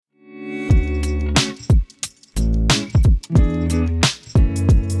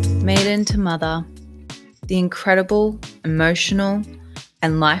Maiden to mother, the incredible, emotional,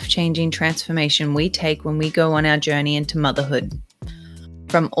 and life-changing transformation we take when we go on our journey into motherhood.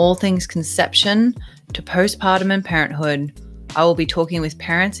 From all things conception to postpartum and parenthood, I will be talking with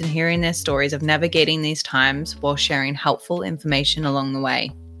parents and hearing their stories of navigating these times while sharing helpful information along the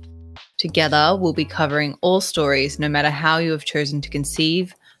way. Together, we'll be covering all stories, no matter how you have chosen to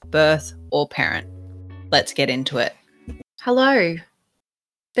conceive, birth, or parent. Let's get into it. Hello.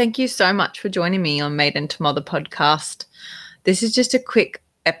 Thank you so much for joining me on Maiden to Mother podcast. This is just a quick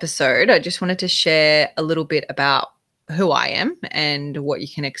episode. I just wanted to share a little bit about who I am and what you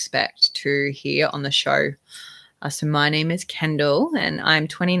can expect to hear on the show. So my name is Kendall and I'm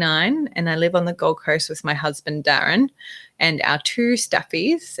 29 and I live on the Gold Coast with my husband Darren and our two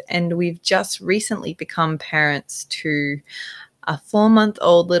staffies, and we've just recently become parents to a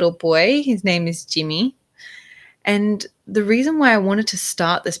 4-month-old little boy. His name is Jimmy. And the reason why I wanted to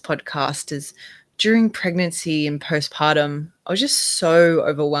start this podcast is during pregnancy and postpartum, I was just so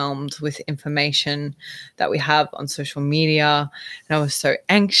overwhelmed with information that we have on social media. And I was so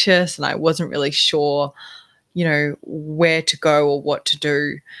anxious and I wasn't really sure, where to go or what to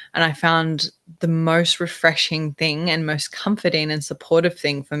do. And I found the most refreshing thing and most comforting and supportive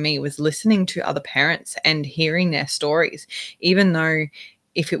thing for me was listening to other parents and hearing their stories, even though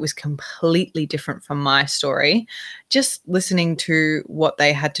if it was completely different from my story, just listening to what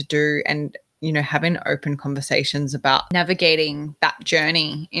they had to do and, having open conversations about navigating that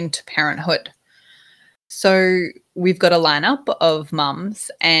journey into parenthood. So we've got a lineup of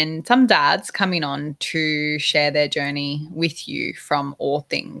mums and some dads coming on to share their journey with you from all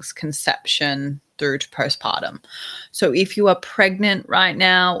things conception through to postpartum. So if you are pregnant right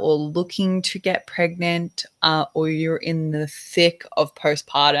now or looking to get pregnant or you're in the thick of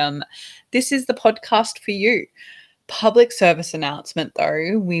postpartum, this is the podcast for you. Public service announcement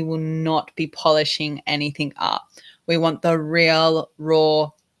though, we will not be polishing anything up. We want the real,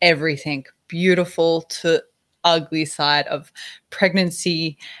 raw, everything, beautiful to ugly side of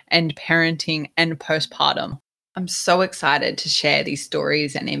pregnancy and parenting and postpartum. I'm so excited to share these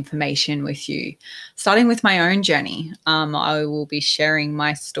stories and information with you. Starting with my own journey, I will be sharing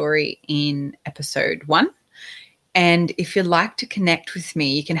my story in episode 1. And if you'd like to connect with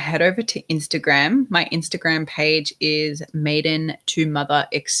me, you can head over to Instagram. My Instagram page is Maiden to Mother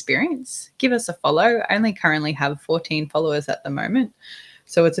Experience. Give us a follow. I only currently have 14 followers at the moment,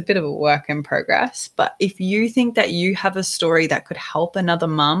 so it's a bit of a work in progress. But if you think that you have a story that could help another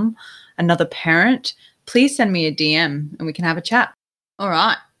mum, another parent, please send me a DM and we can have a chat. All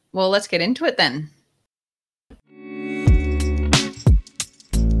right, well, let's get into it then.